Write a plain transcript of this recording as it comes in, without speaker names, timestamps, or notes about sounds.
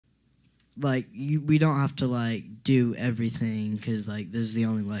like we don't have to like do everything because like this is the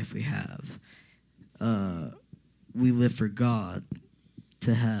only life we have. We live for God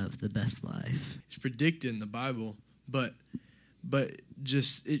to have the best life. It's predicted in the Bible, but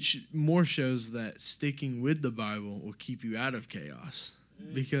just more shows that sticking with the Bible will keep you out of chaos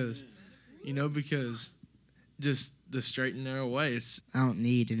because just the straight and narrow way. I don't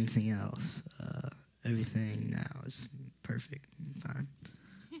need anything else. Everything now is perfect, fine.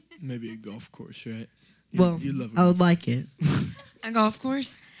 Maybe a golf course, right? You love I would like it. A golf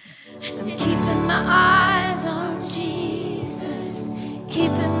course? I'm keeping my eyes on Jesus,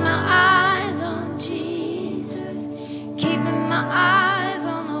 keeping my eyes on Jesus, keeping my eyes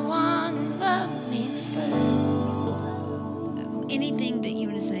on the one who loved me first. Anything that you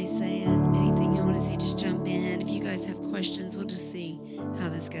want to say it. Anything you want to see, just jump in. If you guys have questions, we'll just see how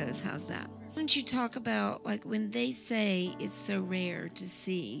this goes. How's that? Why don't you talk about, like, when they say it's so rare to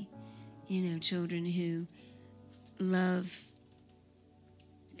see, children who love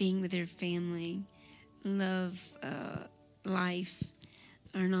being with their family, love life,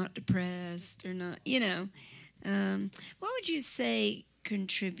 are not depressed, or not, what would you say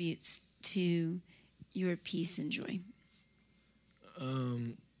contributes to your peace and joy?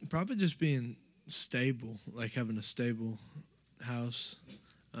 Probably just being stable, like having a stable house,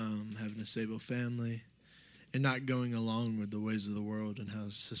 having a stable family, and not going along with the ways of the world and how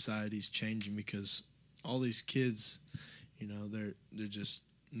society's changing, because all these kids, they're just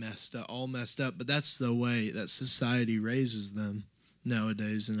all messed up, but that's the way that society raises them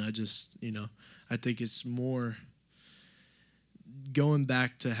nowadays. And I think it's more going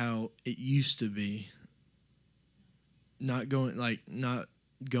back to how it used to be, not going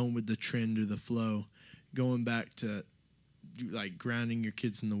with the trend or the flow, going back to like grounding your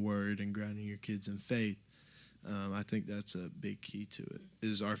kids in the Word and grounding your kids in faith. I think that's a big key to it.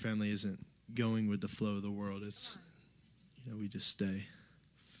 Is our family isn't going with the flow of the world. It's we just stay.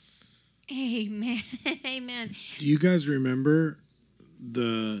 Amen. Amen. Do you guys remember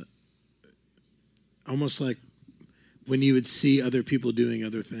almost like when you would see other people doing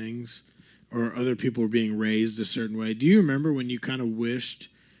other things, or other people were being raised a certain way? Do you remember when you kind of wished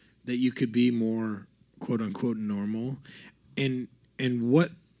that you could be more quote unquote normal? And what,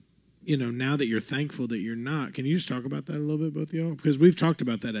 now that you're thankful that you're not, can you just talk about that a little bit, both of y'all? Because we've talked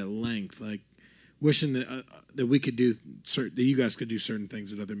about that at length, like wishing that we could do that you guys could do certain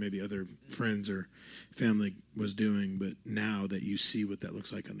things that maybe other friends or family was doing, but now that you see what that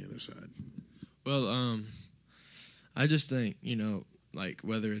looks like on the other side. Well, I just think, like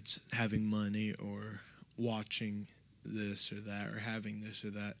whether it's having money or watching this or that or having this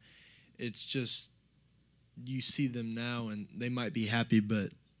or that, it's just you see them now and they might be happy, but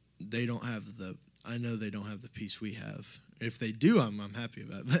they don't have I know they don't have the peace we have. If they do, I'm happy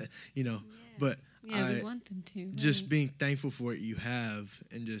about it. But, Yes. but we want them to. Right? Just being thankful for what you have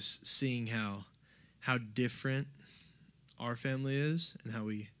and just seeing how different our family is and how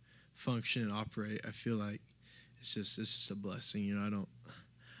we function and operate. I feel like it's just a blessing.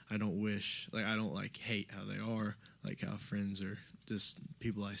 I don't wish, like, I don't like hate how they are, like how friends or just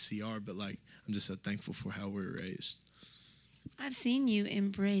people I see are, but like I'm just so thankful for how we're raised. I've seen you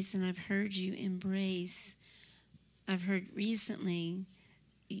embrace, and I've heard you embrace. I've heard recently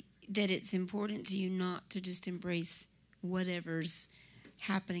that it's important to you not to just embrace whatever's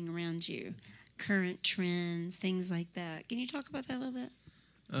happening around you, current trends, things like that. Can you talk about that a little bit?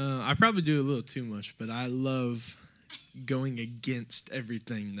 I probably do a little too much, but I love going against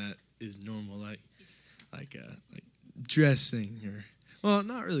everything that is normal, like dressing, or, well,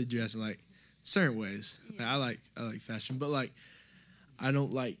 not really dressing, like certain ways. Yeah. Like, I like fashion, but like I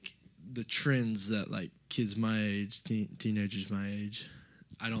don't like the trends that like kids my age, teenagers my age.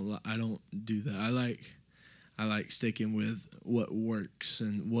 I don't do that. I like sticking with what works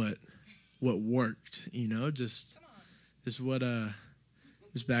and what worked. Just what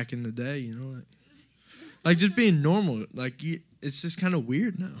just back in the day. Like just being normal. Like it's just kind of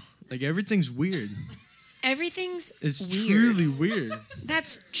weird now. Like everything's weird. It's weird. Truly weird.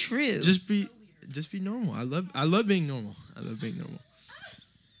 That's true. Just be normal. I love being normal. I love being normal.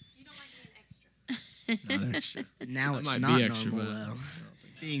 You don't like being extra. Not extra. Now it's might not be extra, normal, but though.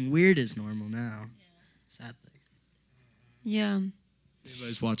 Being weird is normal now. Sadly. Yeah. If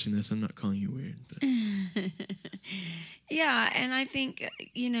anybody's watching this, I'm not calling you weird. But. Yeah, and I think,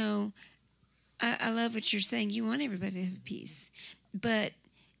 I love what you're saying. You want everybody to have peace. But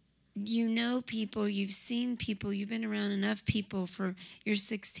people, you've seen people, you've been around enough people you're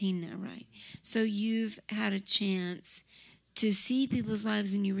 16 now, right? So you've had a chance to see people's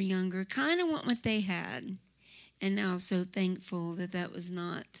lives when you were younger, kind of want what they had, and now so thankful that was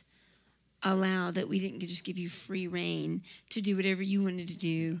not allow that we didn't just give you free reign to do whatever you wanted to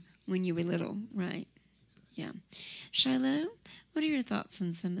do when you were little, right? Yeah. Shiloh, what are your thoughts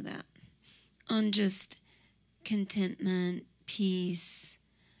on some of that? On just contentment, peace,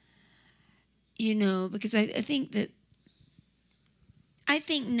 because I think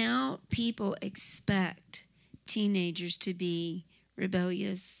now people expect teenagers to be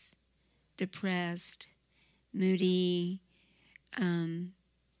rebellious, depressed, moody.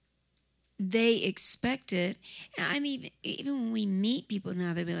 They expect it. I mean, even when we meet people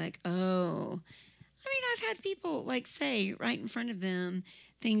now, they'll be like, oh. I mean, I've had people say right in front of them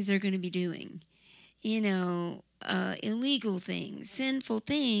things they're going to be doing, illegal things, sinful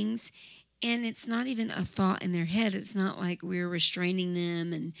things, and it's not even a thought in their head. It's not like we're restraining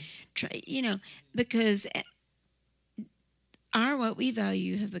them and because what we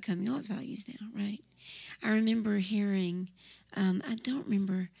value have become y'all's values now, right? I remember hearing, I don't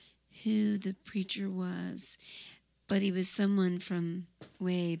remember who the preacher was, but he was someone from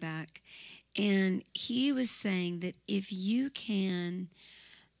way back. And he was saying that if you can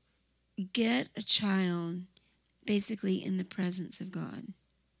get a child basically in the presence of God,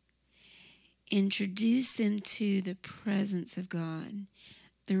 introduce them to the presence of God,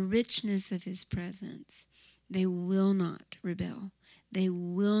 the richness of his presence, they will not rebel. They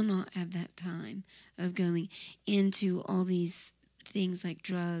will not have that time of going into all these things like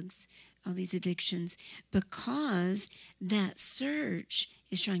drugs, all these addictions, because that search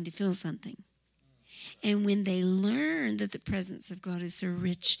is trying to fill something. And when they learn that the presence of God is so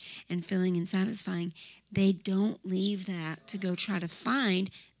rich and filling and satisfying, they don't leave that to go try to find.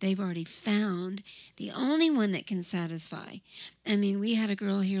 They've already found the only one that can satisfy. I mean, we had a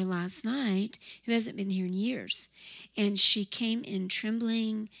girl here last night who hasn't been here in years. And she came in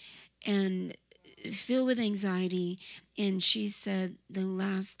trembling and filled with anxiety. And she said, the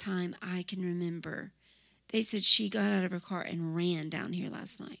last time I can remember, they said she got out of her car and ran down here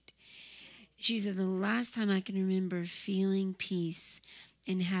last night. She said, the last time I can remember feeling peace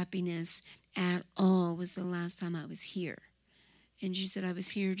and happiness at all was the last time I was here. And she said, I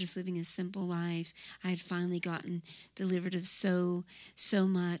was here just living a simple life. I had finally gotten delivered of so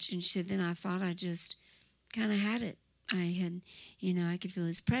much. And she said, then I thought I just kind of had it. I had, I could feel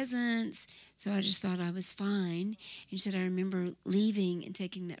his presence. So I just thought I was fine. And she said, I remember leaving and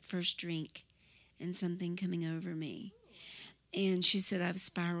taking that first drink and something coming over me. And she said, I've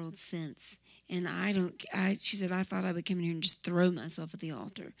spiraled since. And she said, I thought I would come in here and just throw myself at the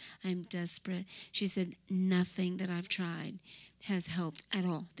altar. I'm desperate. She said, nothing that I've tried has helped at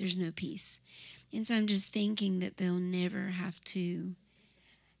all. There's no peace. And so I'm just thinking that they'll never have to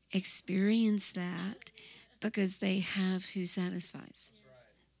experience that because they have who satisfies.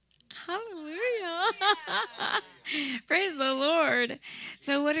 Hallelujah. Praise the Lord.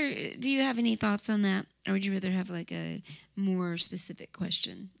 So do you have any thoughts on that? Or would you rather have a more specific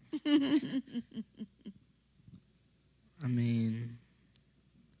question? I mean,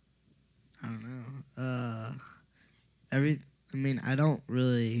 I don't know.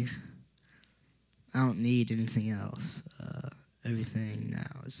 I don't need anything else. Everything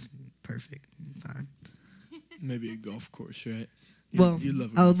now is perfect, fine. Maybe a golf course, right? You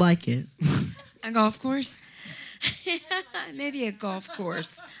love I would like it. A golf course? Maybe a golf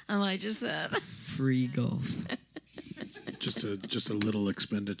course, Elijah said. Free golf. Just a little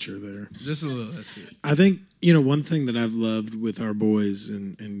expenditure there. Just a little, that's it. I think, one thing that I've loved with our boys,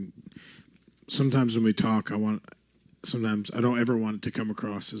 and sometimes when we talk, sometimes I don't ever want it to come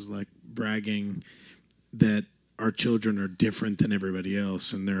across as bragging that our children are different than everybody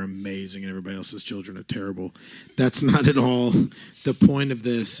else and they're amazing and everybody else's children are terrible. That's not at all the point of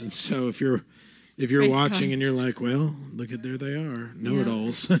this. And so if you're watching and you're like, well, look at there they are,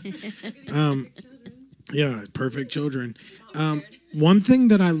 know-it-alls. Yeah, perfect children. One thing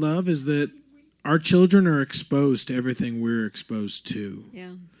that I love is that our children are exposed to everything we're exposed to.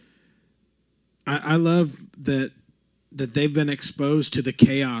 Yeah. I love that they've been exposed to the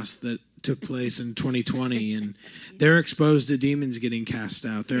chaos that took place in 2020, and they're exposed to demons getting cast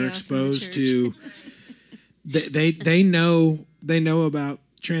out. They're exposed to they know about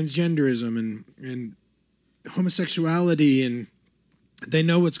transgenderism and homosexuality, and they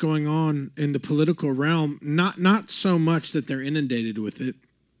know what's going on in the political realm. Not so much that they're inundated with it,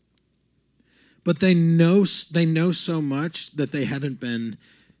 but they know so much that they haven't been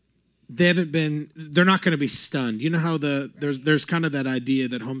they're not going to be stunned. You know how there's kind of that idea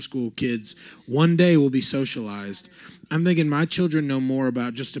that homeschool kids one day will be socialized. I'm thinking my children know more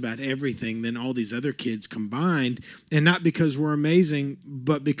about just about everything than all these other kids combined, and not because we're amazing,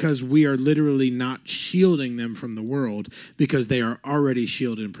 but because we are literally not shielding them from the world, because they are already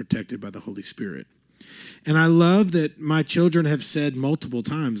shielded and protected by the Holy Spirit. And I love that my children have said multiple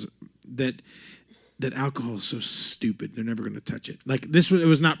times that alcohol is so stupid. They're never going to touch it. Like it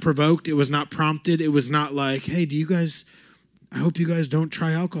was not provoked. It was not prompted. It was not like, hey, I hope you guys don't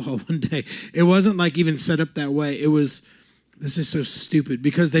try alcohol one day. It wasn't like even set up that way. It was, this is so stupid,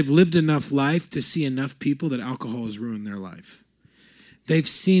 because they've lived enough life to see enough people that alcohol has ruined their life. They've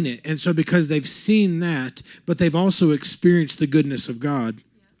seen it. And so because they've seen that, but they've also experienced the goodness of God,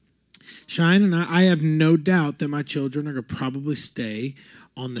 Shine and I have no doubt that my children are going to probably stay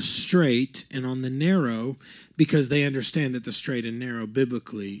on the straight and on the narrow, because they understand that the straight and narrow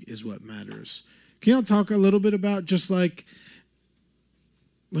biblically is what matters. Can y'all talk a little bit about, just like,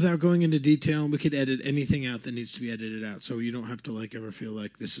 without going into detail, we could edit anything out that needs to be edited out, so you don't have to like ever feel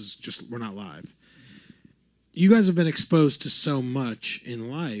like this is just, we're not live. You guys have been exposed to so much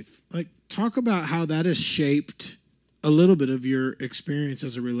in life. Like, talk about how that has shaped a little bit of your experience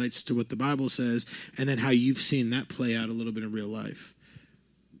as it relates to what the Bible says, and then how you've seen that play out a little bit in real life.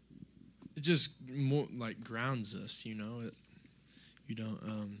 It just more like grounds us, you know. You don't.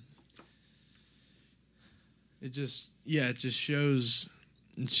 It just shows.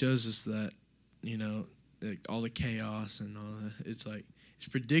 It shows us that, you know, like all the chaos and all that. It's like it's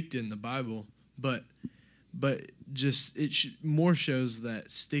predicted in the Bible, but just more shows that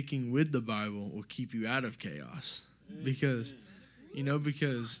sticking with the Bible will keep you out of chaos, because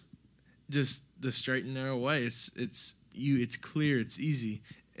just the straight and narrow way. It's clear. It's easy.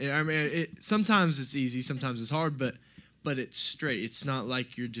 I mean, sometimes it's easy, sometimes it's hard, but it's straight. It's not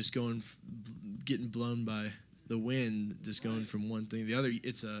like you're just getting blown by the wind, just going from one thing to the other.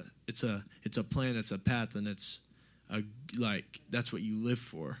 It's a plan, it's a path, and that's what you live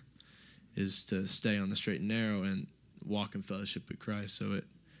for, is to stay on the straight and narrow and walk in fellowship with Christ. So it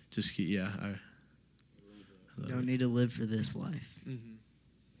just I don't need to live for this life. Mm-hmm.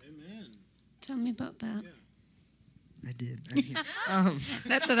 Amen. Tell me about that. Yeah. I did.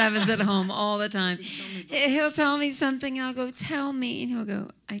 That's what happens at home all the time. He'll tell me something, I'll go, tell me, and he'll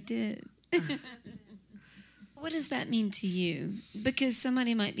go, I did. What does that mean to you? Because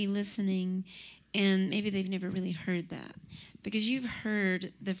somebody might be listening and maybe they've never really heard that. Because you've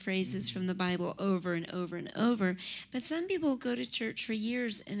heard the phrases from the Bible over and over and over, but some people go to church for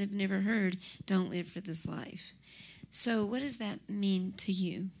years and have never heard, don't live for this life. So what does that mean to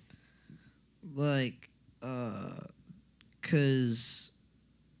you? Like, because,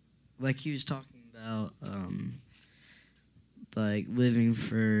 like he was talking about, like living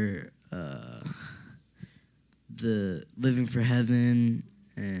for living for heaven,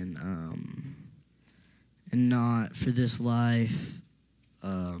 and not for this life.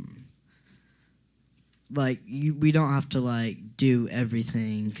 Like we don't have to like do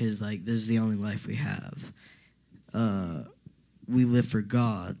everything, because like this is the only life we have. We live for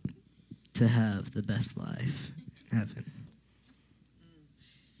God to have the best life in heaven.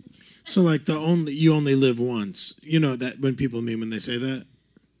 So like you only live once. You know that when people mean when they say that?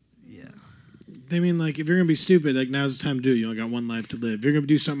 Yeah. They mean like if you're going to be stupid, like now's the time to do it. You only got one life to live. If you're going to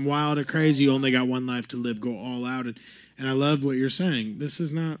do something wild or crazy, you only got one life to live. Go all out. And I love what you're saying. This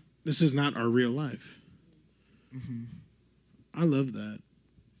is not our real life. Mm-hmm. I love that.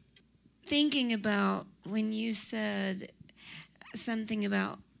 Thinking about when you said something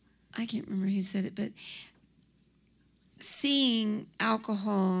about, I can't remember who said it, but seeing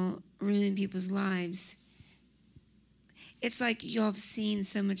alcohol ruin people's lives, it's like y'all have seen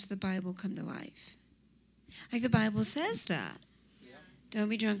so much of the Bible come to life. Like the Bible says that. Yeah. Don't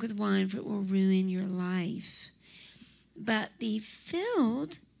be drunk with wine, for it will ruin your life. But be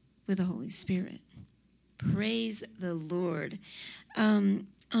filled with the Holy Spirit. Praise the Lord. On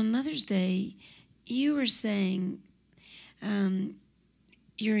Mother's Day, you were saying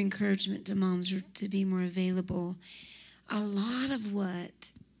your encouragement to moms are to be more available. A lot of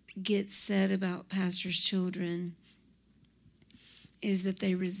what gets said about pastors' children is that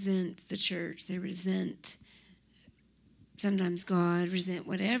they resent the church. They resent sometimes God, resent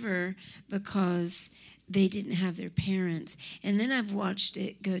whatever, because they didn't have their parents. And then I've watched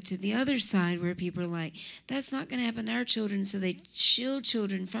it go to the other side where people are like, that's not going to happen to our children. So they shield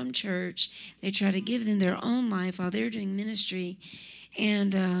children from church. They try to give them their own life while they're doing ministry.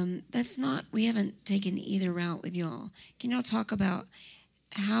 And that's not, we haven't taken either route with y'all. Can y'all talk about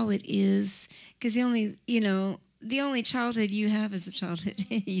how it is? Because the only, the only childhood you have is the childhood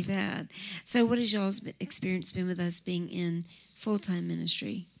you've had. So what has y'all's experience been with us being in full-time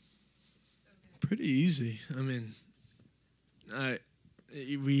ministry? Pretty easy. I mean, I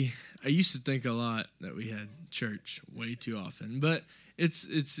used to think a lot that we had church way too often, but it's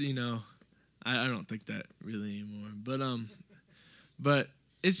I don't think that really anymore. But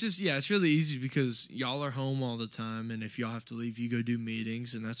it's just it's really easy because y'all are home all the time, and if y'all have to leave, you go do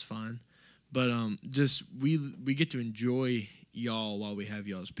meetings, and that's fine. But just we get to enjoy y'all while we have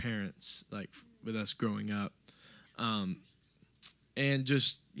y'all as parents, like with us growing up, and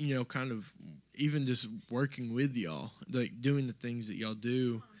just kind of even just working with y'all, like doing the things that y'all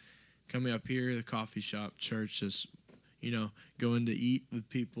do, coming up here, the coffee shop, church, just going to eat with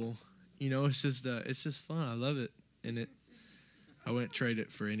people. It's just fun. I love it, and I wouldn't trade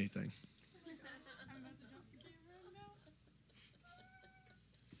it for anything.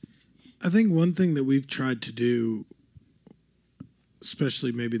 I think one thing that we've tried to do,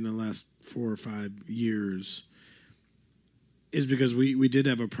 especially maybe in the last 4 or 5 years, is because we did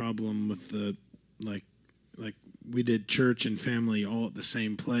have a problem with the like we did church and family all at the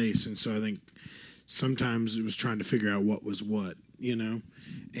same place, and so I think sometimes it was trying to figure out what was what,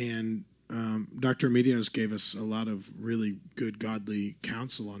 and Dr. Medios gave us a lot of really good godly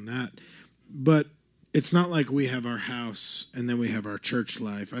counsel on that, but it's not like we have our house and then we have our church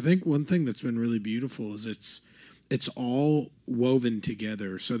life. I think one thing that's been really beautiful is it's all woven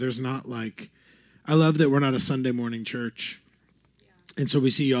together. So there's not like, I love that we're not a Sunday morning church. And so we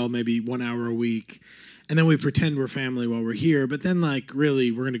see y'all maybe 1 hour a week. And then we pretend we're family while we're here. But then like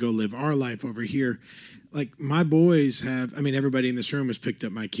really we're going to go live our life over here. Like my boys everybody in this room has picked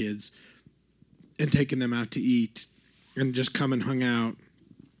up my kids and taken them out to eat and just come and hung out.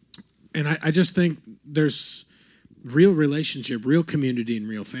 And I just think there's real relationship, real community, and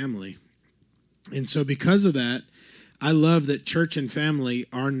real family. And so because of that, I love that church and family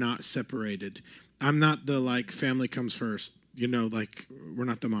are not separated. I'm not the family comes first, we're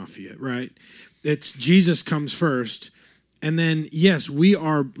not the mafia, right? It's Jesus comes first. And then, yes, we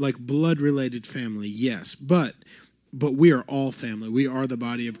are like blood-related family, yes. But we are all family. We are the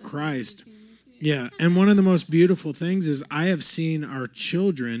body of Christ. Yeah, and one of the most beautiful things is I have seen our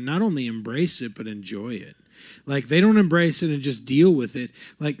children not only embrace it, but enjoy it. Like, they don't embrace it and just deal with it.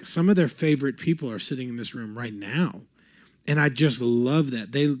 Like, some of their favorite people are sitting in this room right now. And I just love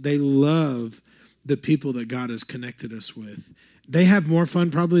that. They love the people that God has connected us with. They have more fun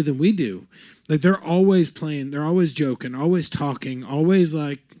probably than we do. Like, they're always playing. They're always joking, always talking, always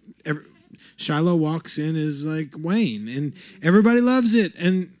Shiloh walks in as like Wayne. And everybody loves it.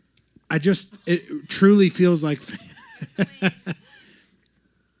 And it truly feels like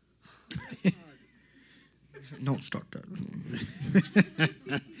Don't start that.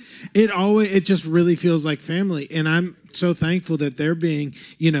 it just really feels like family, and I'm so thankful that they're being,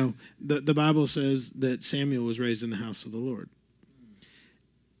 the Bible says that Samuel was raised in the house of the Lord.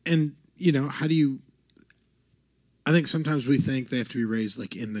 And I think sometimes we think they have to be raised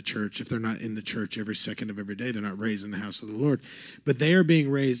like in the church. If they're not in the church every second of every day, they're not raised in the house of the Lord. But they are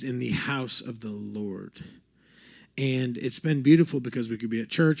being raised in the house of the Lord. And it's been beautiful because we could be at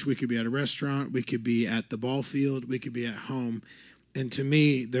church, we could be at a restaurant, we could be at the ball field, we could be at home. And to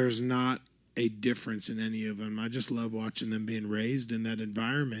me, there's not a difference in any of them. I just love watching them being raised in that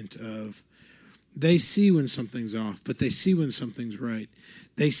environment of they see when something's off, but they see when something's right.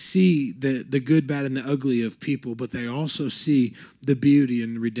 They see the good, bad, and the ugly of people, but they also see the beauty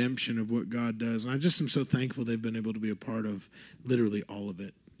and the redemption of what God does. And I just am so thankful they've been able to be a part of literally all of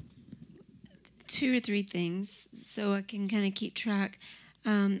it. 2 or 3 things so I can kind of keep track.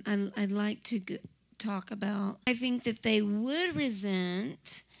 I'd like to talk about, I think that they would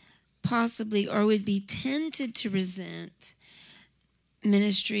resent possibly or would be tempted to resent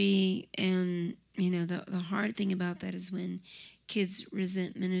ministry. And, the hard thing about that is when kids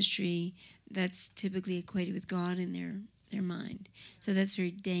resent ministry, that's typically equated with God in their mind. So that's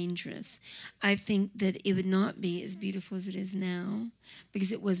very dangerous. I think that it would not be as beautiful as it is now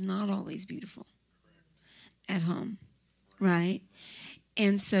because it was not always beautiful at home, right?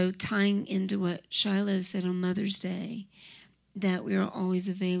 And so tying into what Shiloh said on Mother's Day, that we are always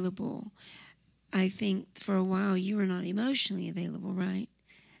available. I think for a while you were not emotionally available, right?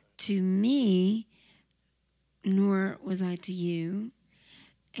 To me, nor was I to you.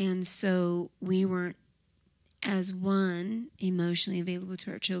 And so we weren't as one emotionally available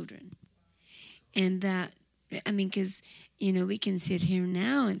to our children. And that, because, we can sit here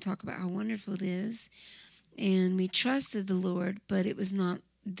now and talk about how wonderful it is. And we trusted the Lord, but it was not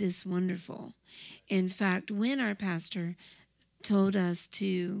this wonderful. In fact, when our pastor told us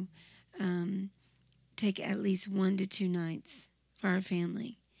to take at least 1 to 2 nights for our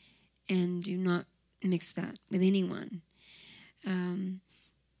family, and do not mix that with anyone.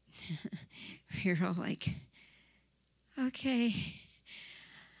 We're all like, okay.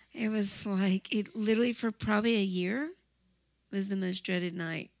 It was like, it literally for probably a year was the most dreaded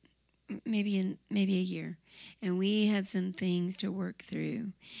night, maybe a year. And we had some things to work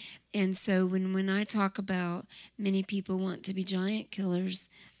through. And so when I talk about many people want to be giant killers,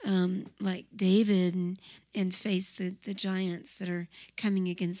 like David, and face the giants that are coming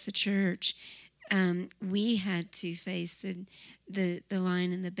against the church, we had to face the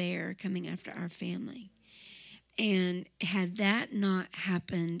lion and the bear coming after our family. And had that not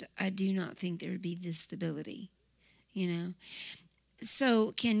happened, I do not think there would be this stability, you know.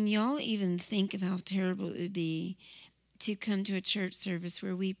 So can y'all even think of how terrible it would be to come to a church service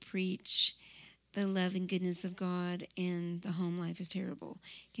where we preach the love and goodness of God and the home life is terrible?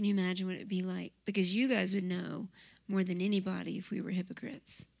 Can you imagine what it would be like? Because you guys would know more than anybody if we were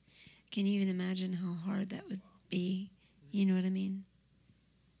hypocrites. Can you even imagine how hard that would be? You know what I mean?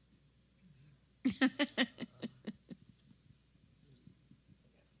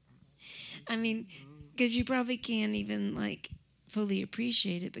 I mean, because you probably can't even, like, fully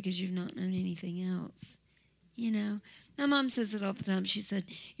appreciate it because you've not known anything else. You know? My mom says it all the time. She said,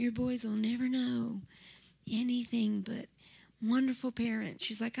 your boys will never know anything but wonderful parents.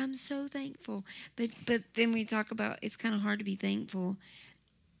 She's like, I'm so thankful. But then we talk about it's kind of hard to be thankful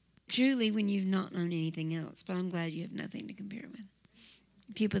truly when you've not known anything else. But I'm glad you have nothing to compare with.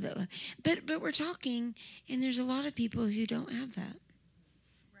 People that love. But we're talking, and there's a lot of people who don't have that.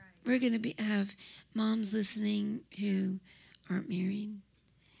 We're going to have moms listening who aren't married,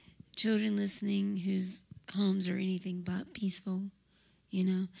 children listening whose homes are anything but peaceful, you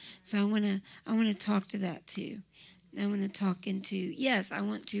know. So I want to talk to that too. I want to talk into, yes, I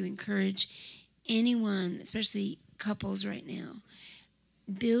want to encourage anyone, especially couples right now,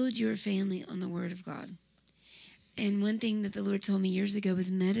 build your family on the Word of God. And one thing that the Lord told me years ago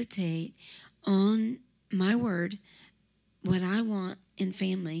was meditate on my Word, what I want in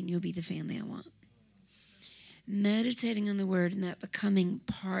family, and you'll be the family I want. Meditating on the Word and that becoming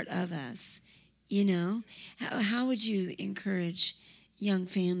part of us, you know. How would you encourage young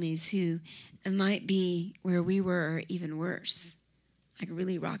families who might be where we were or even worse, like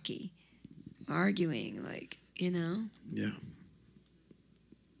really rocky, arguing, like, you know? Yeah.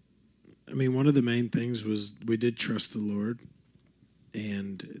 I mean, one of the main things was we did trust the Lord,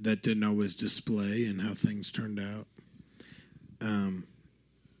 and that didn't always display in how things turned out.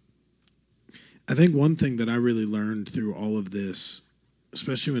 I think one thing that I really learned through all of this,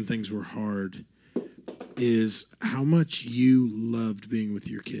 especially when things were hard, is how much you loved being with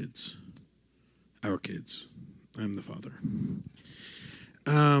your kids. Our kids. I'm the father.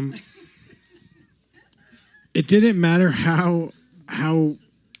 It didn't matter how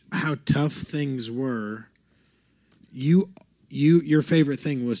tough things were. Your favorite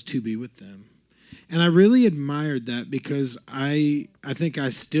thing was to be with them. And I really admired that because I think I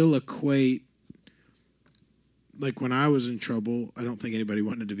still equate, like when I was in trouble, I don't think anybody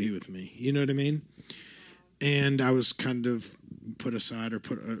wanted to be with me. You know what I mean? And I was kind of put aside or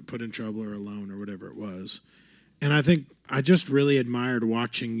put in trouble or alone or whatever it was. And I think I just really admired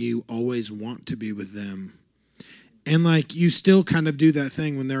watching you always want to be with them. And like you still kind of do that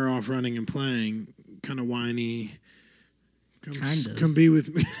thing when they're off running and playing, kind of whiny. Come be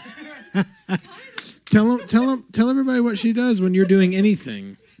with me. Tell everybody what she does when you're doing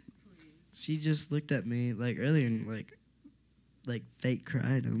anything. She just looked at me like earlier and like fake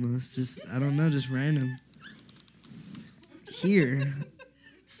cried almost. Just I don't know, just random. Here.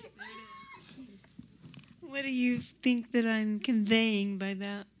 What do you think that I'm conveying by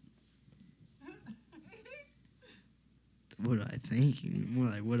that? What do I think? More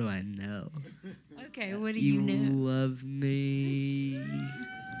like, what do I know? Okay, what do you know? You love me.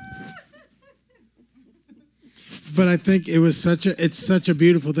 But I think it's such a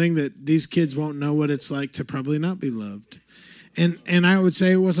beautiful thing that these kids won't know what it's like to probably not be loved. And I would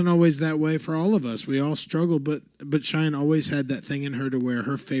say it wasn't always that way for all of us. We all struggled, but Cheyenne always had that thing in her to where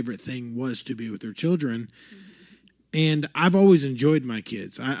her favorite thing was to be with her children. And I've always enjoyed my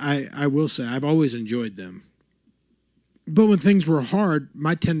kids. I will say I've always enjoyed them. But when things were hard,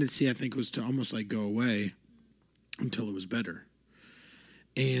 my tendency, I think, was to almost like go away until it was better.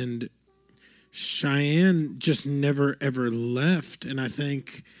 And Cheyenne just never, ever left. And I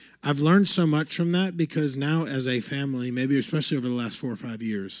think I've learned so much from that because now as a family, maybe especially over the last 4 or 5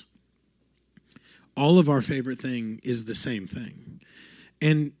 years, all of our favorite thing is the same thing.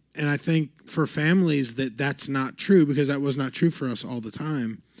 And I think for families that's not true because that was not true for us all the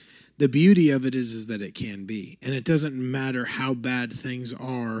time. the beauty of it is that it can be. And it doesn't matter how bad things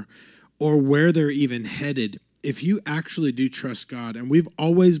are or where they're even headed. If you actually do trust God, and we've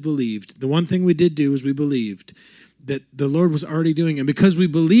always believed, the one thing we did do is we believed that the Lord was already doing. And because we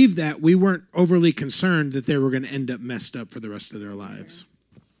believed that, we weren't overly concerned that they were going to end up messed up for the rest of their lives.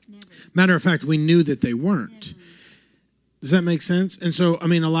 Never. Matter of fact, we knew that they weren't. Never. Does that make sense? And so, I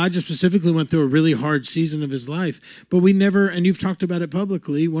mean, Elijah specifically went through a really hard season of his life, but we never, and you've talked about it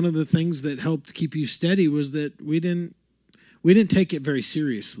publicly, one of the things that helped keep you steady was that we didn't take it very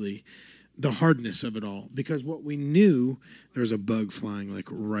seriously, the hardness of it all, because what we knew, there's a bug flying like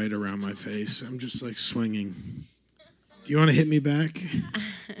right around my face. I'm just like swinging. Do you want to hit me back?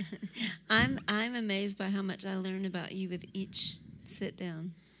 I'm amazed by how much I learn about you with each sit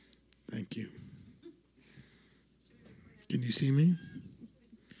down. Thank you. Can you see me?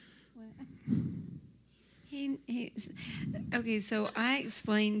 Okay, so I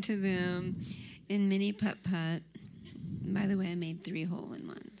explained to them in mini putt-putt. By the way, I made 3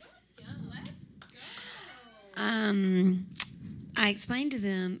 hole-in-ones. I explained to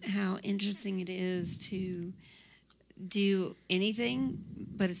them how interesting it is to do anything,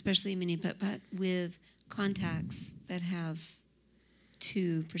 but especially mini putt-putt, with contacts that have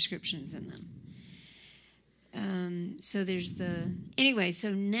 2 prescriptions in them. So there's anyway,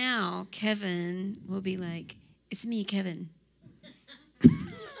 so now Kevin will be like, it's me, Kevin.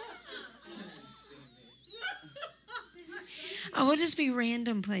 I will just be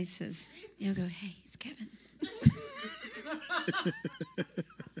random places. He'll go, hey, it's Kevin.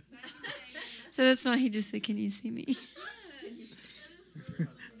 So that's why he just said, can you see me?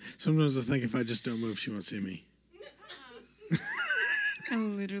 Sometimes I think if I just don't move, she won't see me. I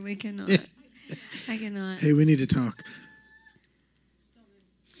literally cannot. I cannot. Hey, we need to talk.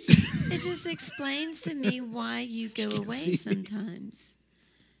 It just explains to me why you go away sometimes.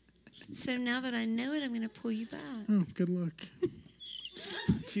 So now that I know it, I'm going to pull you back. Oh, good luck.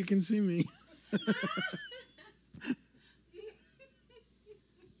 If you can see me.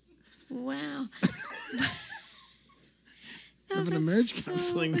 Wow. Having a marriage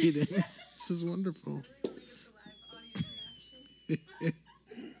counseling meeting. This is wonderful.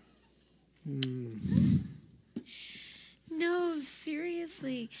 No,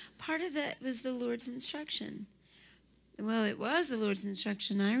 seriously. Part of that was the Lord's instruction. Well, it was the Lord's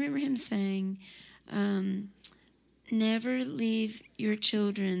instruction. I remember him saying, never leave your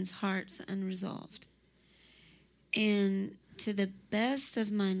children's hearts unresolved. And to the best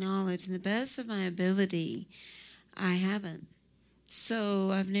of my knowledge and the best of my ability, I haven't.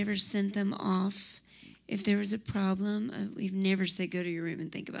 So I've never sent them off. If there was a problem, we've never said, go to your room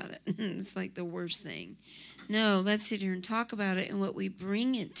and think about it. It's like the worst thing. No, let's sit here and talk about it. And what we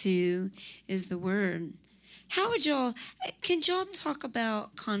bring it to is the Word. Can y'all talk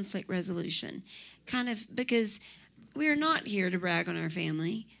about conflict resolution? Kind of, because we're not here to brag on our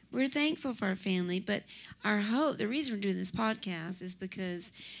family. We're thankful for our family, but our hope, the reason we're doing this podcast is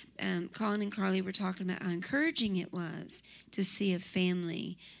because Colin and Carly were talking about how encouraging it was to see a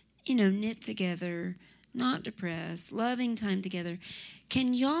family, knit together, not depressed, loving time together.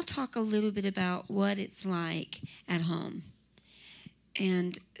 Can y'all talk a little bit about what it's like at home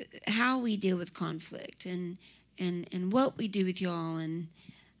and how we deal with conflict and what we do with y'all? And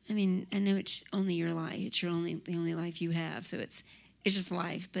I mean, I know it's only your life. It's the only life you have, so it's just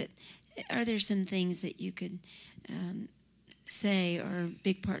life. But are there some things that you could say are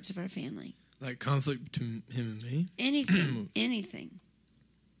big parts of our family? Like conflict between him and me? Anything. Anything.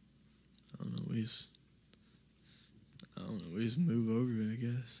 I don't know. We just move over it, I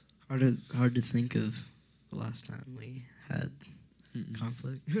guess. Hard to think of the last time we had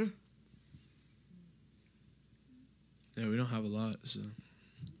conflict. Yeah, we don't have a lot, so.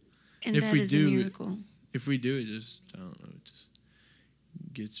 And if that we is do, a miracle. If we do, it just, I don't know, it just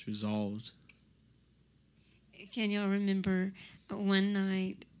gets resolved. Can y'all remember one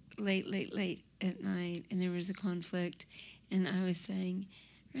night, late at night, and there was a conflict, and I was saying,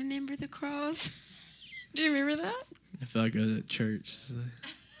 remember the cross? Do you remember that? I felt like I was at church. It's like,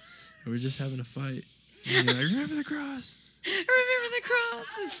 we're just having a fight. And you're like, remember the cross? Remember the cross?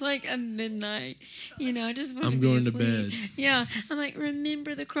 It's like a midnight. I just want to I'm be going asleep. to bed. Yeah. I'm like,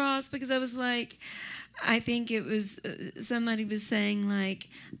 remember the cross? Because I was like, I think it was somebody was saying like,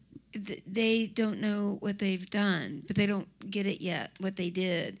 they don't know what they've done, but they don't get it yet, what they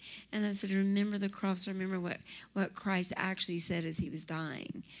did. And I said, remember the cross. Remember what Christ actually said as he was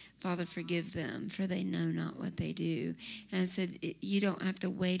dying. Father, forgive them, for they know not what they do. And I said, you don't have to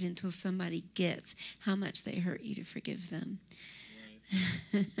wait until somebody gets how much they hurt you to forgive them.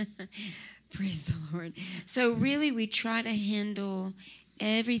 Right. Praise the Lord. So really we try to handle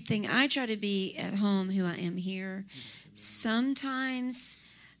everything. I try to be at home who I am here. Sometimes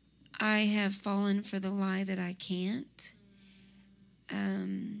I have fallen for the lie that I can't.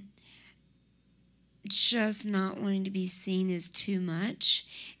 Just not wanting to be seen as too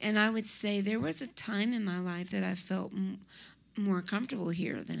much. And I would say there was a time in my life that I felt more comfortable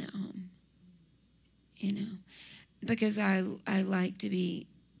here than at home. You know, because I like to be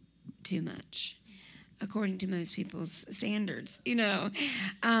too much, according to most people's standards, you know.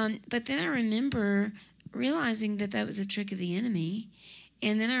 But then I remember realizing that that was a trick of the enemy.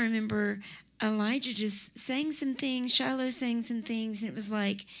 And then I remember Elijah just saying some things, Shiloh saying some things, and it was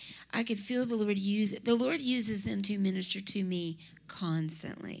like I could feel the Lord use it. The Lord uses them to minister to me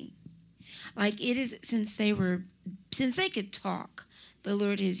constantly. Like it is, since they could talk, the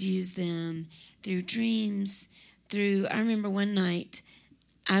Lord has used them through dreams, I remember one night,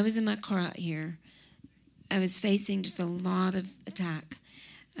 I was in my car out here. I was facing just a lot of attack.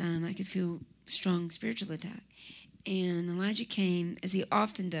 I could feel strong spiritual attack. And Elijah came, as he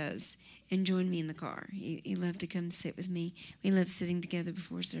often does, and joined me in the car. He loved to come sit with me. We loved sitting together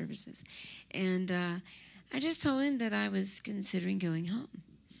before services. And I just told him that I was considering going home.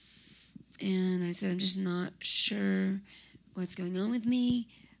 And I said, I'm just not sure what's going on with me,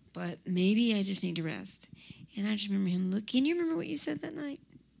 but maybe I just need to rest. And I just remember him looking. Can you remember what you said that night?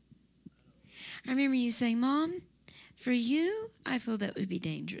 I remember you saying, Mom, for you, I feel that would be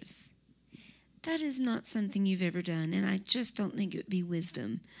dangerous. That is not something you've ever done, and I just don't think it would be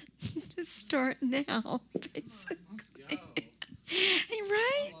wisdom to start now, basically.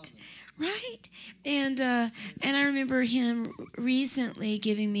 Right? And I remember him recently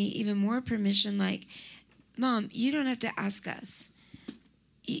giving me even more permission, like, Mom, you don't have to ask us.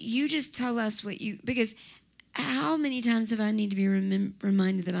 You just tell us what you, because how many times have I need to be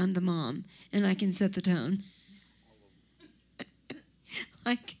reminded that I'm the mom and I can set the tone?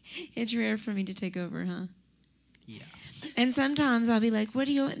 Like, it's rare for me to take over, huh? Yeah. And sometimes I'll be like, what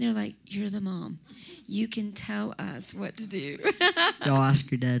do you want? And they're like, you're the mom. You can tell us what to do. Y'all ask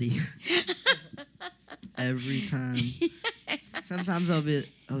your daddy. Every time. Sometimes I'll be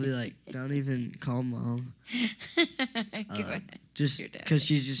like, don't even call mom. Just because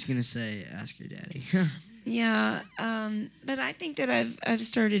she's just going to say, ask your daddy. Yeah, but I think that I've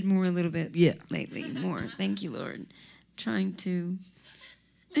started more a little bit lately. More. Thank you, Lord. Trying to...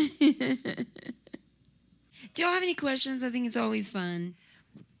 Do y'all have any questions? I think it's always fun.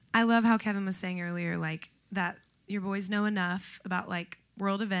 I love how Kevin was saying earlier, like, that your boys know enough about, like,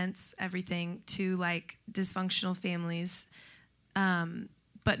 world events, everything, to, like, dysfunctional families,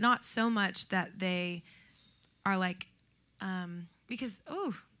 but not so much that they are, like, because,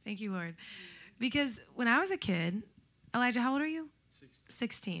 thank you, Lord. Because when I was a kid, Elijah, how old are you?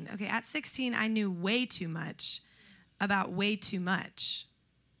 16. Okay, at 16, I knew way too much about way too much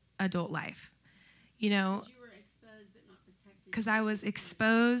adult life, you know, because I was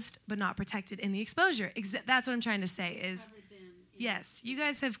exposed but not protected in the exposure. That's what I'm trying to say is, yes, you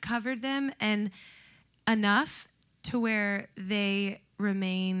guys have covered them and enough to where they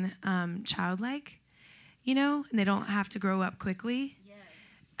remain childlike, you know, and they don't have to grow up quickly. Yes.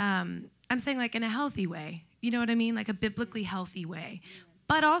 I'm saying like in a healthy way, you know what I mean? Like a biblically healthy way. Yes.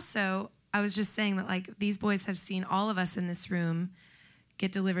 But also, I was just saying that like these boys have seen all of us in this room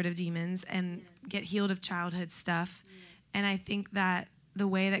get delivered of demons and get healed of childhood stuff. Yes. And I think that the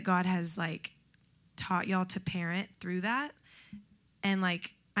way that God has like taught y'all to parent through that, and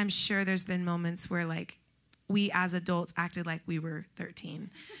like I'm sure there's been moments where like we as adults acted like we were 13.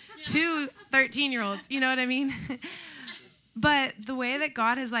 Two 13-year-olds, you know what I mean? But the way that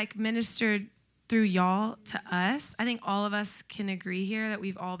God has like ministered through y'all to us, I think all of us can agree here that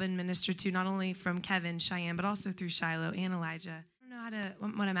we've all been ministered to, not only from Kevin, Cheyenne, but also through Shiloh and Elijah. I don't know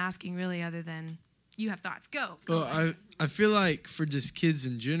what I'm asking really, other than you have thoughts. Go. Well, I feel like for just kids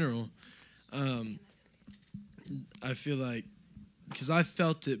in general, I feel like, because I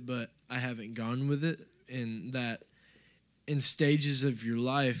felt it, but I haven't gone with it, and that in stages of your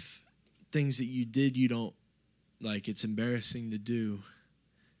life, things that you did, you don't, like, it's embarrassing to do.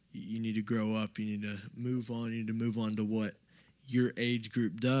 You need to grow up. You need to move on. You need to move on to what your age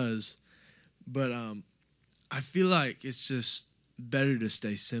group does. But I feel like it's just better to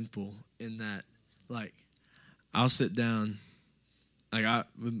stay simple in that, like, I'll sit down, like,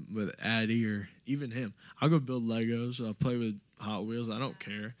 with Addie or even him. I'll go build Legos. I'll play with Hot Wheels. I don't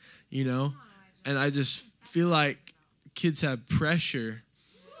care, you know? And I just feel like kids have pressure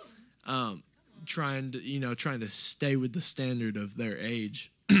trying to stay with the standard of their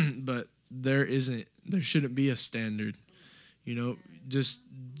age. But there shouldn't be a standard, you know. Just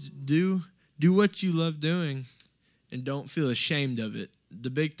do what you love doing, and don't feel ashamed of it. the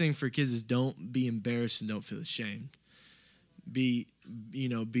big thing for kids is don't be embarrassed and don't feel ashamed. Be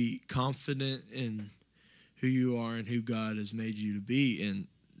confident in who you are and who God has made you to be, and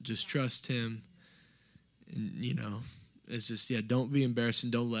just trust Him. And it's just don't be embarrassed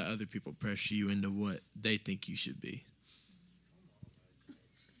and don't let other people pressure you into what they think you should be.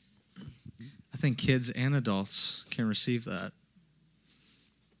 I think kids and adults can receive that,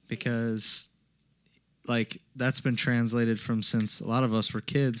 because that's been translated from since a lot of us were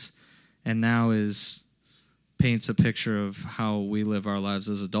kids, and now paints a picture of how we live our lives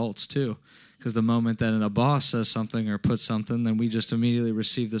as adults too. Because the moment that a boss says something or puts something, then we just immediately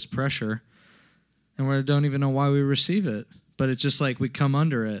receive this pressure, and we don't even know why we receive it. But it's just like we come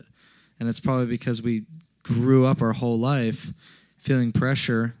under it, and it's probably because we grew up our whole life feeling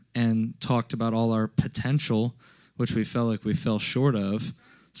pressure and talked about all our potential, which we felt like we fell short of.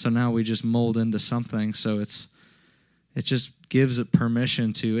 So now we just mold into something. So it just gives it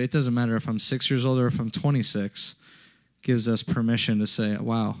permission to, it doesn't matter if I'm 6 years old or if I'm 26, gives us permission to say,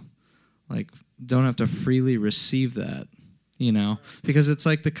 wow, don't have to freely receive that, because it's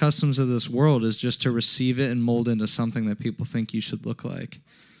like the customs of this world is just to receive it and mold into something that people think you should look like.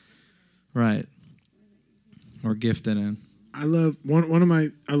 Right. Or gifted in. I love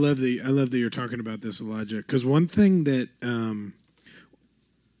I love that you're talking about this, Elijah, because one thing that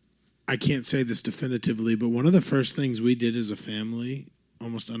I can't say this definitively, but one of the first things we did as a family,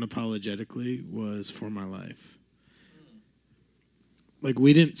 almost unapologetically, was For My Life.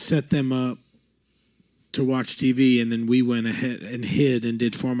 We didn't set them up to watch TV and then we went ahead and hid and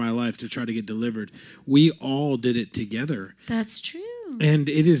did For My Life to try to get delivered. We all did it together. That's true. And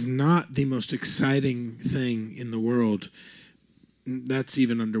it is not the most exciting thing in the world. That's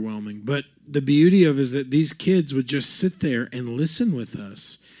even underwhelming. But the beauty of it is that these kids would just sit there and listen with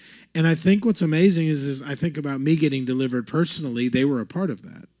us. And I think what's amazing is I think about me getting delivered personally. They were a part of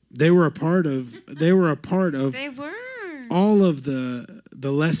that. They were a part of They were. all of the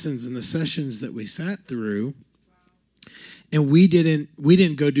lessons and the sessions that we sat through. And we didn't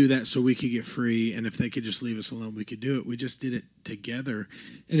go do that so we could get free, and if they could just leave us alone, we could do it. We just did it together.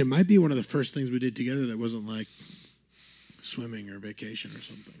 And it might be one of the first things we did together that wasn't like swimming or vacation or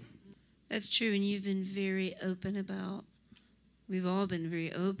something. That's true, and you've been very open about, we've all been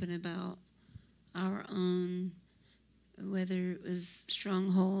very open about our own, whether it was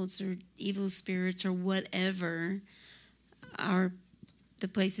strongholds or evil spirits or whatever, the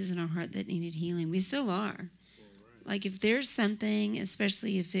places in our heart that needed healing. We still are. If there's something,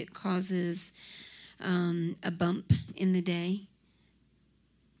 especially if it causes a bump in the day,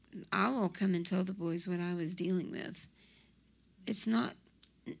 I will come and tell the boys what I was dealing with. It's not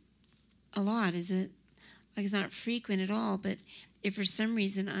a lot, is it? It's not frequent at all, but if for some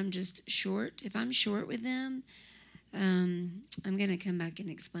reason I'm just short, if I'm short with them, I'm going to come back and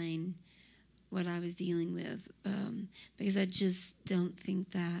explain what I was dealing with, because I just don't think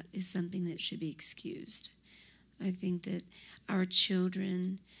that is something that should be excused. I think that our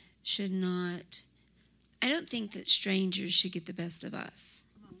children should not, I don't think that strangers should get the best of us.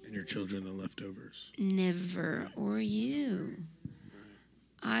 And your children the leftovers. Never. Or you.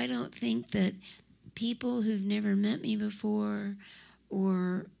 I don't think that people who've never met me before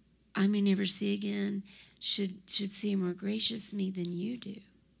or I may never see again should see more gracious me than you do,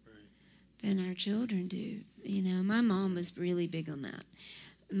 than our children do. My mom was really big on that.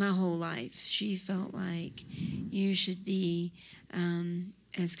 My whole life, she felt like you should be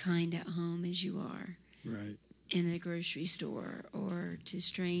as kind at home as you are in a grocery store or to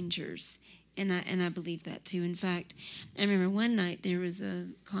strangers. And I believe that too. In fact, I remember one night there was a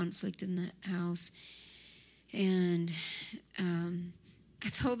conflict in the house, and I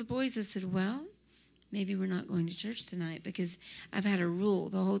told the boys, I said, well, maybe we're not going to church tonight, because I've had a rule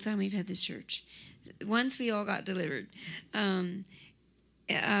the whole time we've had this church. Once we all got delivered, I've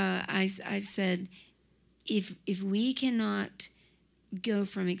said, if we cannot go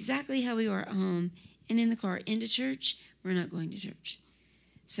from exactly how we are at home and in the car into church, we're not going to church.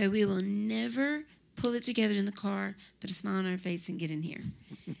 So we will never pull it together in the car, put a smile on our face, and get in here.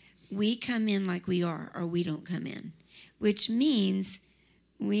 We come in like we are, or we don't come in, which means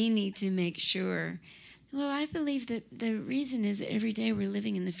we need to make sure. Well, I believe that the reason is that every day we're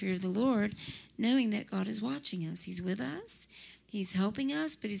living in the fear of the Lord, knowing that God is watching us. He's with us. He's helping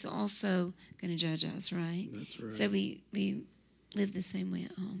us, but He's also going to judge us, right? That's right. So we live the same way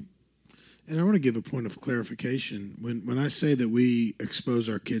at home. And I want to give a point of clarification. When I say that we expose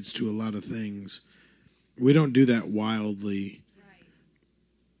our kids to a lot of things, we don't do that wildly,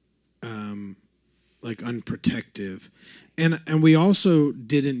 unprotective. And we also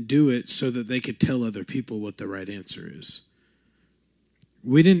didn't do it so that they could tell other people what the right answer is.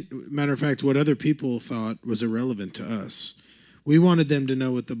 We didn't, matter of fact, what other people thought was irrelevant to us. We wanted them to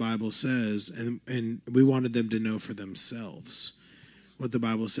know what the Bible says, and we wanted them to know for themselves what the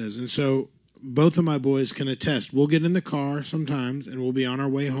Bible says. And so both of my boys can attest. We'll get in the car sometimes, and we'll be on our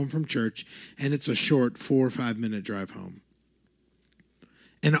way home from church, and it's a short 4 or 5 minute drive home.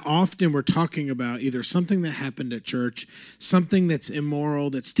 And often we're talking about either something that happened at church, something that's immoral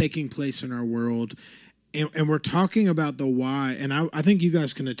that's taking place in our world, and we're talking about the why. And I think you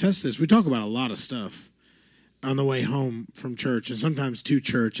guys can attest this. We talk about a lot of stuff on the way home from church and sometimes to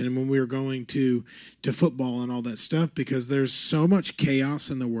church and when we were going to football and all that stuff, because there's so much chaos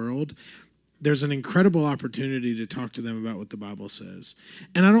in the world. There's an incredible opportunity to talk to them about what the Bible says.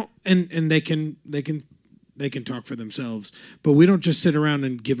 And I don't, and they can talk for themselves, but we don't just sit around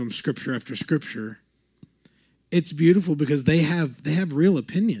and give them scripture after scripture. It's beautiful because they have real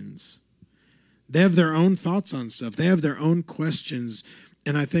opinions. They have their own thoughts on stuff. They have their own questions.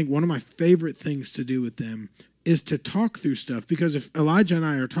 And I think one of my favorite things to do with them is to talk through stuff, because if Elijah and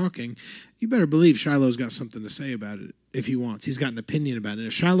I are talking, you better believe Shiloh's got something to say about it if he wants. He's got an opinion about it.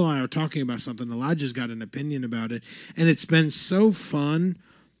 If Shiloh and I are talking about something, Elijah's got an opinion about it. And it's been so fun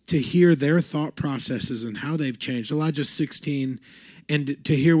to hear their thought processes and how they've changed. Elijah's 16, and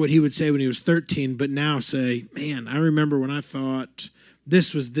to hear what he would say when he was 13, but now say, man, I remember when I thought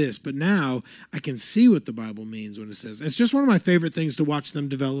this was this, but now I can see what the Bible means when it says. It's just one of my favorite things to watch them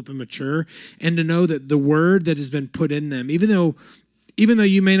develop and mature, and to know that the word that has been put in them, even though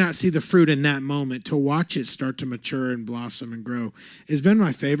you may not see the fruit in that moment, to watch it start to mature and blossom and grow has been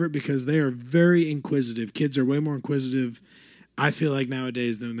my favorite, because they are very inquisitive. Kids are way more inquisitive, I feel like,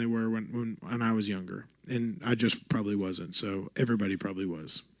 nowadays than they were when I was younger. And I just probably wasn't, so everybody probably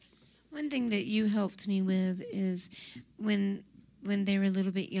was. One thing that you helped me with is when they were a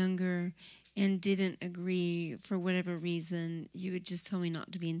little bit younger and didn't agree for whatever reason, you would just tell me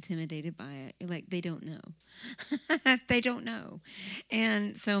not to be intimidated by it. You're like, they don't know. They don't know.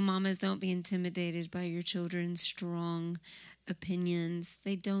 And so mamas, don't be intimidated by your children's strong opinions.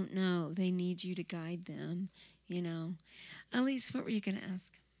 They don't know. They need you to guide them, you know. Elise, what were you going to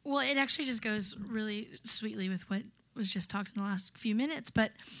ask? Well, it actually just goes really sweetly with what was just talked in the last few minutes.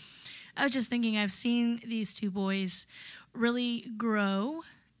 But I was just thinking, I've seen these two boys really grow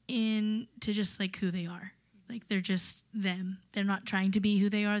into just like who they are. Like, they're just them. They're not trying to be who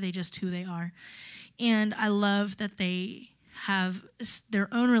they are. They just who they are. And I love that they have their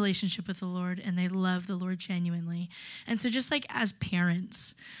own relationship with the Lord, and they love the Lord genuinely. And so just like as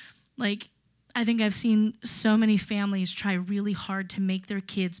parents, like, I think I've seen so many families try really hard to make their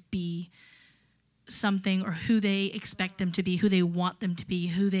kids be something, or who they expect them to be, who they want them to be,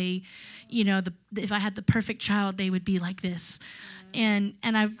 who they, you know, if I had the perfect child, they would be like this. And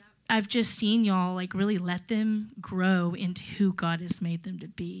I've just seen y'all like really let them grow into who God has made them to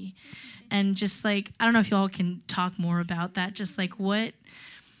be. And just like, I don't know if y'all can talk more about that. Just like what,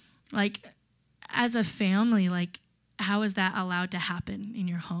 like as a family, like how is that allowed to happen in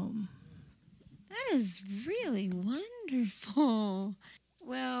your home? That is really wonderful.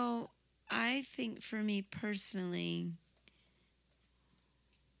 Well, I think for me personally,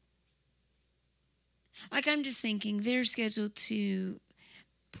 like I'm just thinking they're scheduled to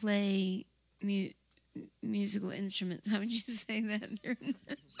play musical instruments. How would you say that?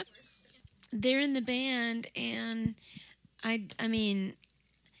 They're in the band, and I mean,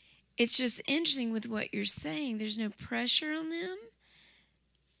 it's just interesting with what you're saying. There's no pressure on them.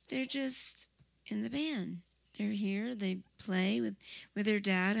 They're just in the band. They're here. They play with their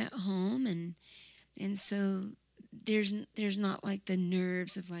dad at home, and so there's not like the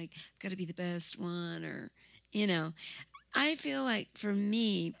nerves of like got to be the best one, or you know. I feel like for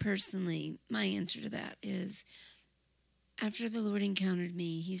me personally, my answer to that is after the Lord encountered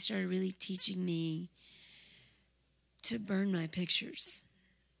me, He started really teaching me to burn my pictures,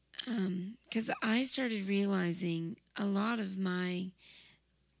 because I started realizing a lot of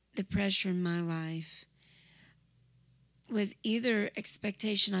the pressure in my life was either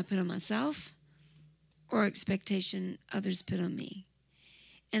expectation I put on myself or expectation others put on me.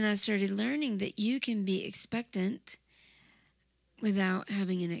 And I started learning that you can be expectant without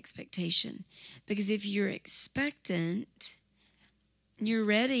having an expectation. Because if you're expectant, you're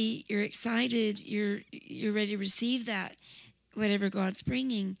ready, you're excited, you're ready to receive that, whatever God's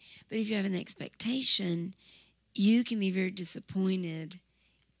bringing. But if you have an expectation, you can be very disappointed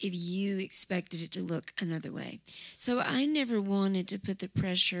if you expected it to look another way. So I never wanted to put the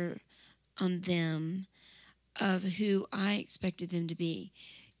pressure on them of who I expected them to be,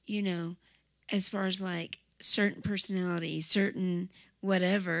 you know, as far as like certain personality, certain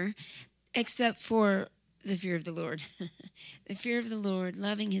whatever, except for the fear of the Lord. The fear of the Lord,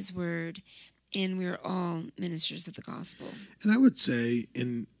 loving his word, and we're all ministers of the gospel. And I would say,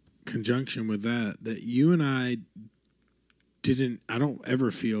 in conjunction with that, that you and I don't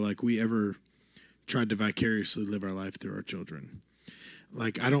ever feel like we ever tried to vicariously live our life through our children.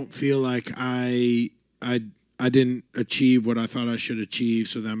 Like, I don't feel like I didn't achieve what I thought I should achieve,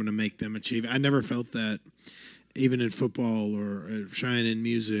 so that I'm going to make them achieve. I never felt that, even in football or Cheyenne in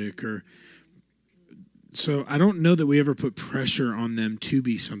music. So I don't know that we ever put pressure on them to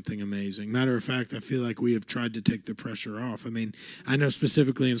be something amazing. Matter of fact, I feel like we have tried to take the pressure off. I mean, I know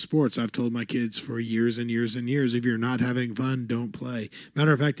specifically in sports, I've told my kids for years and years and years, if you're not having fun, don't play.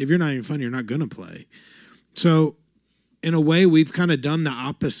 Matter of fact, if you're not having fun, you're not going to play. So in a way, we've kind of done the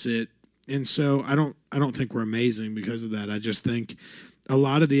opposite. And so I don't think we're amazing because of that. I just think a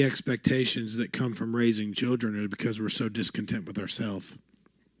lot of the expectations that come from raising children are because we're so discontent with ourselves.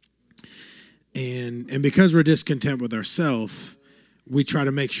 And because we're discontent with ourselves, we try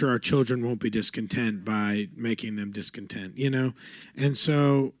to make sure our children won't be discontent by making them discontent, you know? And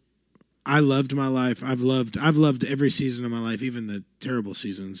so I loved my life. I've loved every season of my life, even the terrible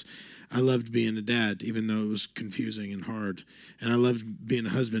seasons. I loved being a dad, even though it was confusing and hard. And I loved being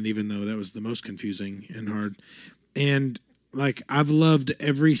a husband, even though that was the most confusing and hard. And like, I've loved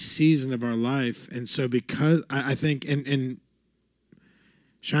every season of our life. And so because I think, and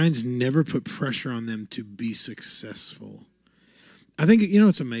Shine's never put pressure on them to be successful. I think, you know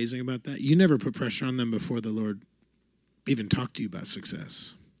what's amazing about that? You never put pressure on them before the Lord even talked to you about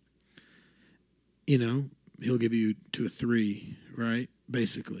success. You know, he'll give you to a 3, right?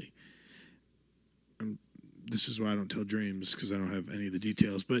 Basically. This is why I don't tell dreams, because I don't have any of the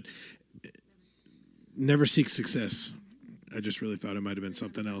details. But never seek success. I just really thought it might have been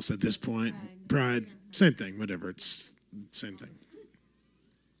something else at this point. Pride, same thing, whatever. It's the same thing.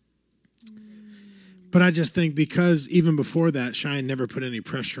 But I just think because even before that, Cheyenne never put any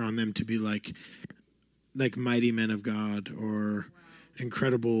pressure on them to be like mighty men of God or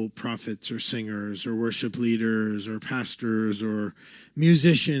incredible prophets or singers or worship leaders or pastors or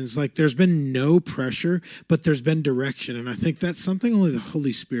musicians. Like, there's been no pressure, but there's been direction. And I think that's something only the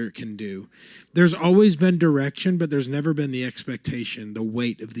Holy Spirit can do. There's always been direction, but there's never been the expectation, the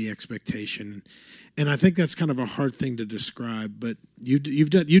weight of the expectation. And I think that's kind of a hard thing to describe, but you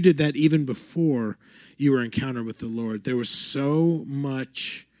did that even before you were encountered with the Lord. There was so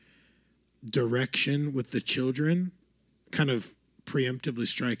much direction with the children, kind of preemptively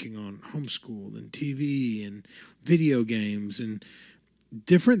striking on homeschool and TV and video games and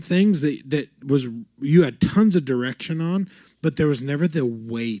different things that was you had tons of direction on, but there was never the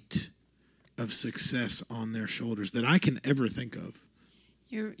weight of success on their shoulders that I can ever think of.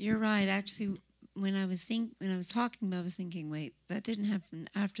 You're right. Actually, when I was talking about, I was thinking, wait, that didn't happen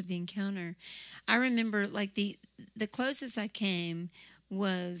after the encounter. I remember, like, the closest I came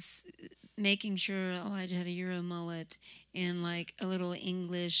was making sure Elijah had a Euro mullet and like a little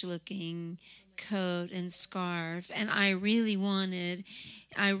English looking coat and scarf, and I really wanted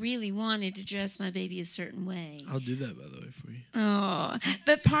to dress my baby a certain way. I'll do that, by the way, for you. Oh,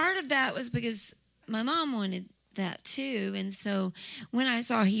 but part of that was because my mom wanted that too, and so when I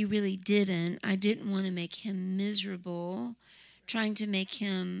saw he really didn't, I didn't want to make him miserable, trying to make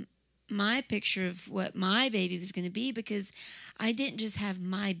him my picture of what my baby was going to be, because I didn't just have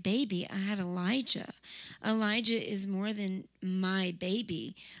my baby, I had Elijah. Elijah is more than my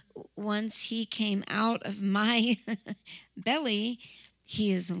baby. Once he came out of my belly,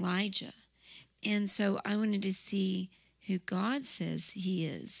 he is Elijah. And so I wanted to see who God says he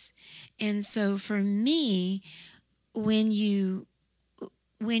is. And so for me, when you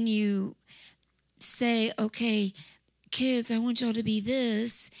say, okay, kids, I want y'all to be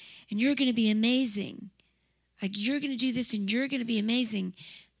this, and you're going to be amazing. Like, you're going to do this, and you're going to be amazing.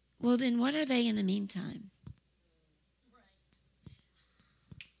 Well, then what are they in the meantime?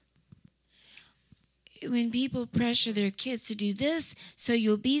 When people pressure their kids to do this, so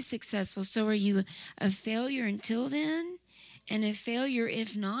you'll be successful. So are you a failure until then? And a failure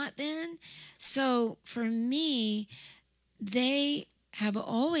if not then? So for me, they have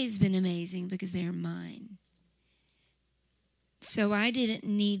always been amazing because they're mine. So I didn't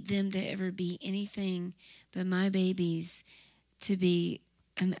need them to ever be anything but my babies to be.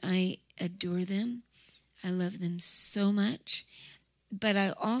 I adore them. I love them so much. But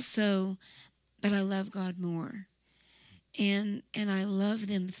I love God more. And I love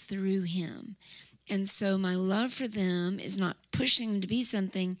them through him. And so my love for them is not pushing them to be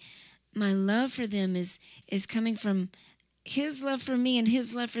something. My love for them is coming from his love for me and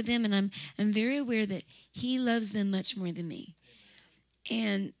his love for them. And I'm very aware that he loves them much more than me.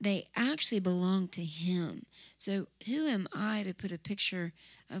 and they actually belong to Him. So who am I to put a picture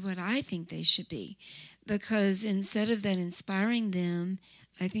of what I think they should be? Because instead of that inspiring them,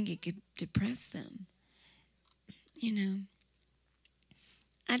 I think it could depress them. You know,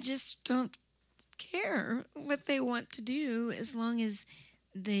 I just don't care what they want to do as long as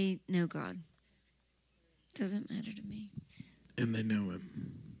they know God. Doesn't matter to me. And they know Him.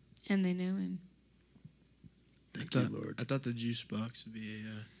 And they know Him. Thank you, Lord. I thought the juice box would be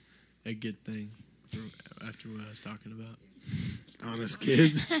a good thing after what I was talking about. Honest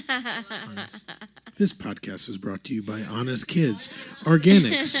Kids. Honest. This podcast is brought to you by Honest Kids.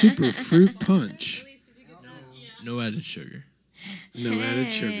 Organic Super Fruit Punch. No added sugar. No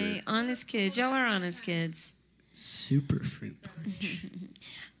added sugar. Honest kids. Y'all are honest kids. Super fruit punch.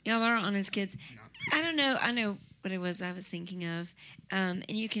 Y'all are honest kids. I don't know. I know what it was I was thinking of, and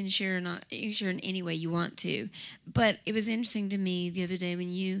you can share in any way you want to. But it was interesting to me the other day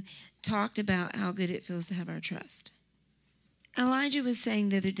when you talked about how good it feels to have our trust. Elijah was saying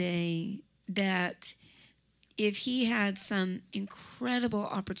the other day that if he had some incredible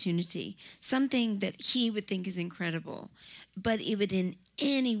opportunity, something that he would think is incredible, but it would in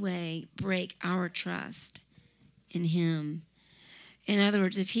any way break our trust in Him. In other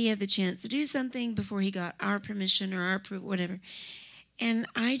words, if he had the chance to do something before he got our permission or our approval, whatever. And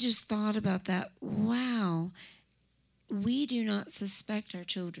I just thought about that. Wow, we do not suspect our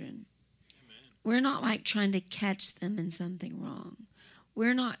children. We're not like trying to catch them in something wrong.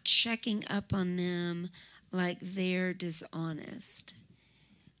 We're not checking up on them like they're dishonest.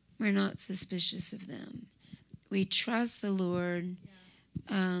 We're not suspicious of them. We trust the Lord.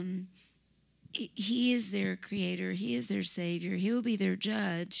 He is their creator. He is their savior. He will be their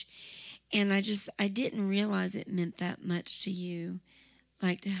judge. And I didn't realize it meant that much to you,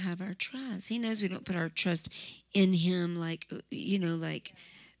 like to have our trust. He knows we don't put our trust in Him like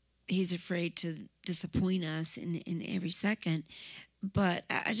He's afraid to disappoint us in every second. But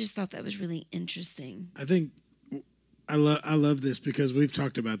I just thought that was really interesting. I think I love this because we've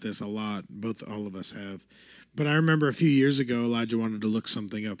talked about this a lot. All of us have. But I remember a few years ago, Elijah wanted to look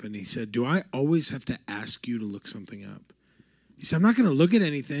something up, and he said, "Do I always have to ask you to look something up?" He said, "I'm not going to look at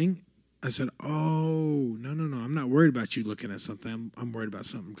anything." I said, "Oh, no. I'm not worried about you looking at something. I'm worried about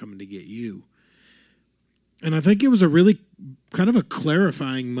something coming to get you." And I think it was a really kind of a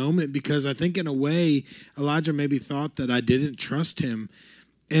clarifying moment because I think in a way Elijah maybe thought that I didn't trust him.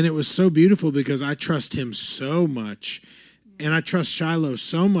 And it was so beautiful because I trust him so much and I trust Shiloh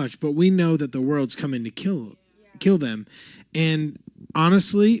so much, but we know that the world's coming to kill them. And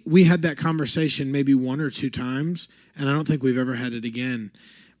honestly, we had that conversation maybe one or two times, and I don't think we've ever had it again.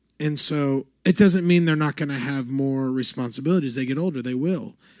 And so it doesn't mean they're not going to have more responsibilities. They get older, they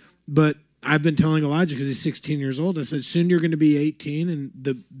will. But I've been telling Elijah, because he's 16 years old, I said, soon you're going to be 18, and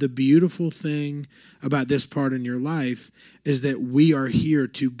the beautiful thing about this part in your life is that we are here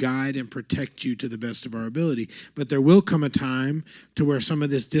to guide and protect you to the best of our ability. But there will come a time to where some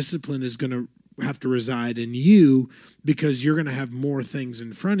of this discipline is going to have to reside in you because you're going to have more things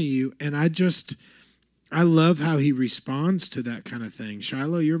in front of you. And I love how he responds to that kind of thing.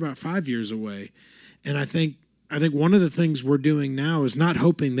 Shiloh, you're about 5 years away. And I think one of the things we're doing now is not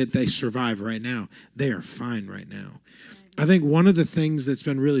hoping that they survive right now. They are fine right now. I think one of the things that's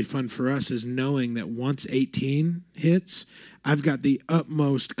been really fun for us is knowing that once 18 hits, I've got the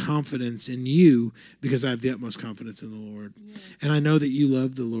utmost confidence in you because I have the utmost confidence in the Lord. Yes. And I know that you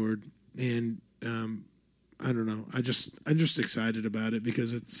love the Lord. And I don't know. I'm just excited about it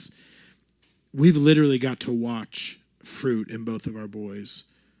because we've literally got to watch fruit in both of our boys.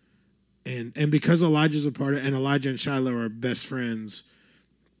 And because Elijah's a part of, and Elijah and Shiloh are best friends,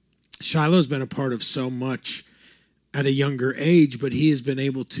 Shiloh's been a part of so much at a younger age, but he has been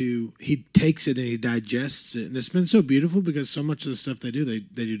able to, he takes it and he digests it. And it's been so beautiful because so much of the stuff they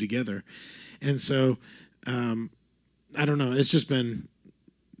do together. And so, I don't know, it's just been,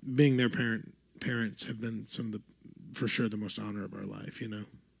 being their parents have been for sure the most honor of our life, you know,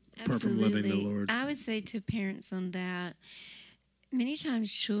 apart from loving the Lord. I would say to parents on that, many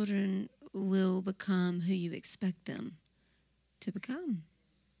times children will become who you expect them to become.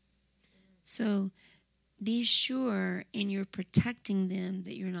 So be sure in your protecting them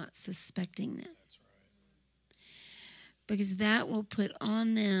that you're not suspecting them. That's right. Because that will put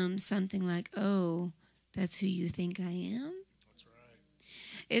on them something like, oh, that's who you think I am? That's right.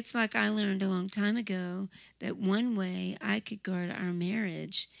 It's like I learned a long time ago that one way I could guard our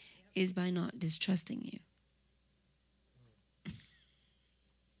marriage is by not distrusting you.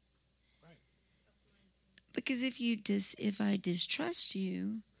 Because if I distrust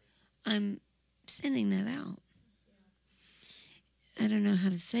you, I'm sending that out. I don't know how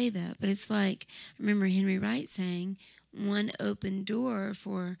to say that, but it's like, I remember Henry Wright saying, one open door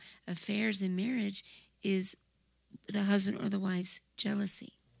for affairs in marriage is the husband or the wife's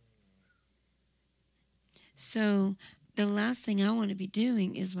jealousy. So the last thing I want to be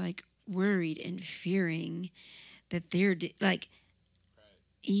doing is like worried and fearing that they're like,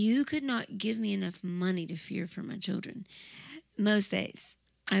 you could not give me enough money to fear for my children. Most days.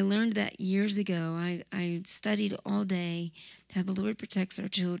 I learned that years ago. I studied all day how the Lord protects our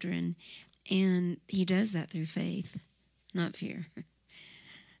children, and he does that through faith, not fear.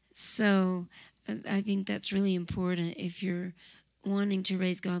 So I think that's really important. If you're wanting to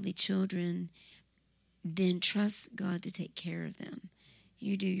raise godly children, then trust God to take care of them.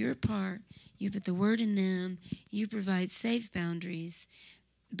 You do your part. You put the word in them. You provide safe boundaries,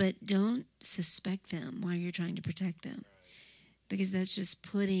 but don't suspect them while you're trying to protect them, because that's just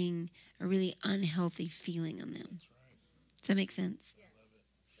putting a really unhealthy feeling on them. Does that make sense? Yes.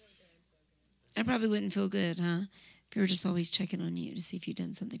 I probably wouldn't feel good, huh? If we were just always checking on you to see if you'd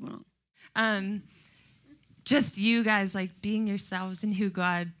done something wrong. Just you guys, like, being yourselves and who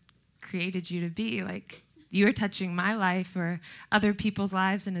God created you to be. Like, you are touching my life or other people's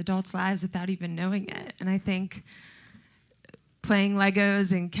lives and adults' lives without even knowing it. And I think playing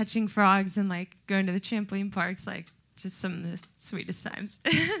Legos and catching frogs and, like, going to the trampoline parks, like, just some of the sweetest times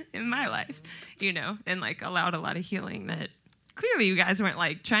in my life, you know, and, like, allowed a lot of healing that clearly you guys weren't,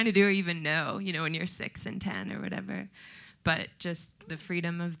 like, trying to do or even know, you know, when you're 6 and 10 or whatever. But just the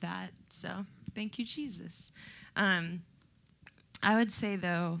freedom of that. So thank you, Jesus. I would say,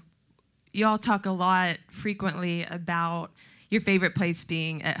 though, you all talk a lot frequently about your favorite place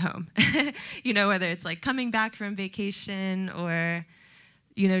being at home. You know, whether it's like coming back from vacation or,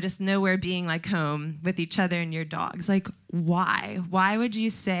 you know, just nowhere being like home with each other and your dogs. Like, why? Why would you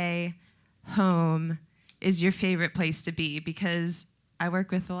say home is your favorite place to be? Because I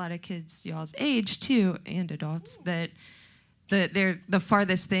work with a lot of kids y'all's age too, and adults, that they're the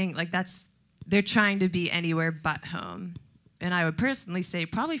farthest thing, like they're trying to be anywhere but home. And I would personally say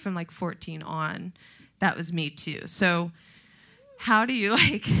probably from like 14 on, that was me too. So how do you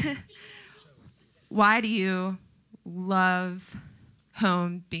why do you love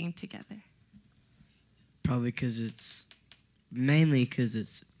home being together? Probably mainly because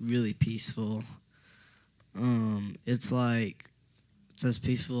it's really peaceful. It's as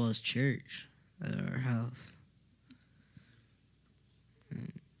peaceful as church at our house.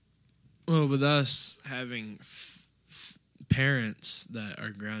 Well, with us having parents that are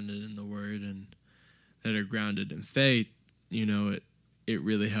grounded in the Word and that are grounded in faith, you know, it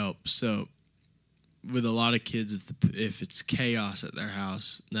really helps. So with a lot of kids, if it's chaos at their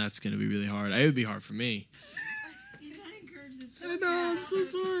house, that's going to be really hard. It would be hard for me. I know, I'm so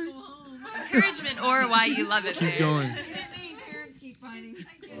sorry. Encouragement or why you love it. Keep going.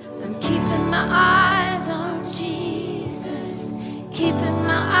 I'm keeping my eyes